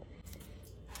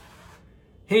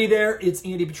Hey there, it's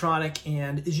Andy Petronic,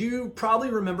 and as you probably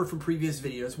remember from previous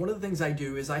videos, one of the things I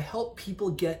do is I help people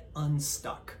get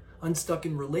unstuck. Unstuck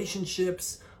in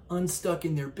relationships, unstuck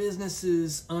in their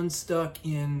businesses, unstuck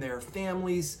in their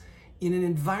families, in an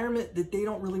environment that they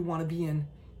don't really want to be in.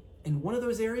 And one of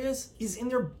those areas is in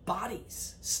their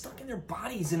bodies, stuck in their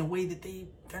bodies in a way that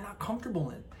they're not comfortable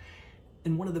in.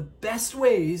 And one of the best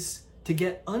ways to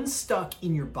get unstuck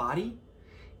in your body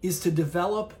is to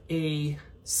develop a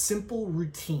simple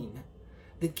routine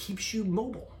that keeps you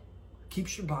mobile,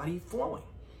 keeps your body flowing.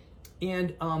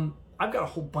 And I've got a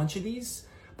whole bunch of these,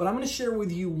 but I'm going to share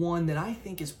with you one that I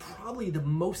think is probably the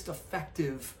most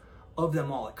effective of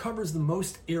them all. It covers the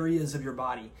most areas of your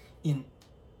body in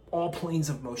all planes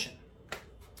of motion.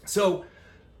 So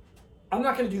I'm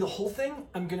not going to do the whole thing.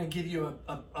 I'm going to give you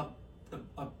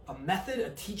a method,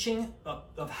 a teaching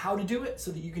of how to do it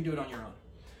so that you can do it on your own.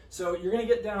 So you're going to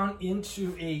get down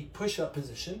into a push-up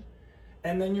position,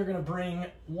 and then you're going to bring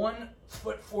one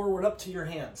foot forward up to your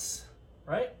hands,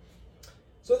 right?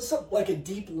 So it's like a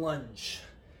deep lunge.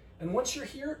 And once you're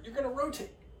here, you're going to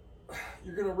rotate.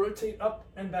 You're going to rotate up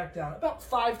and back down about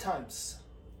 5 times.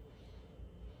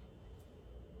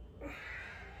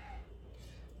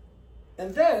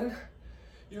 And then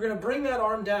you're going to bring that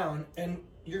arm down, and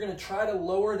you're going to try to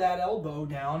lower that elbow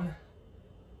down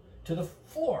to the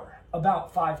floor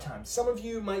about 5 times. Some of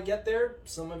you might get there,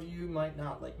 some of you might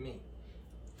not, like me.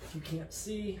 If you can't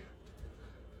see,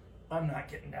 I'm not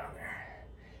getting down there.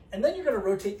 And then you're going to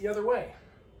rotate the other way.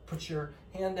 Put your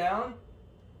hand down,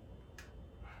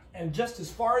 and just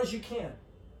as far as you can.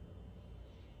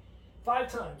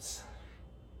 5 times.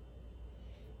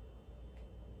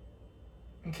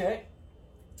 Okay?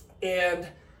 And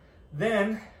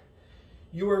then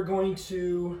you are going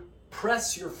to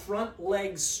press your front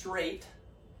leg straight,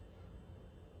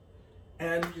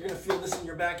 and you're going to feel this in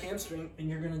your back hamstring, and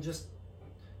you're going to just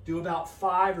do about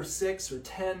 5 or 6 or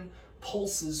 10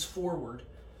 pulses forward,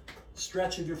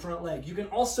 stretch of your front leg. You can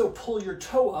also pull your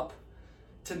toe up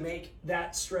to make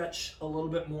that stretch a little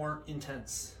bit more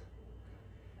intense.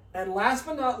 And last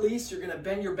but not least, you're going to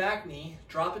bend your back knee,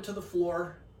 drop it to the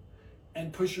floor,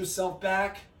 and push yourself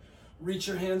back, reach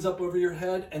your hands up over your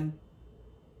head, and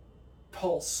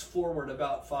pulse forward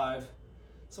about 5,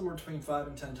 somewhere between 5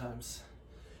 and 10 times.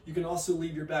 You can also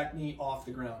leave your back knee off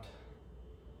the ground.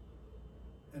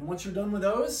 And once you're done with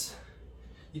those,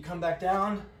 you come back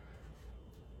down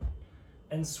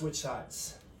and switch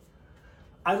sides.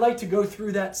 I like to go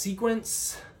through that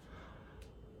sequence,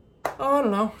 I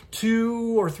don't know,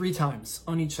 2 or 3 times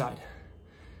on each side.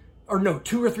 Or no,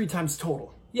 2 or 3 times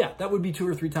total. Yeah, that would be 2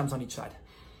 or 3 times on each side.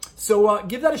 So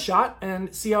give that a shot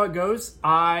and see how it goes.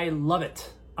 I love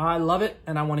it. I love it,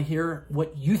 and I want to hear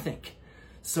what you think.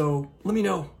 So let me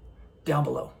know down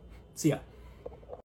below. See ya.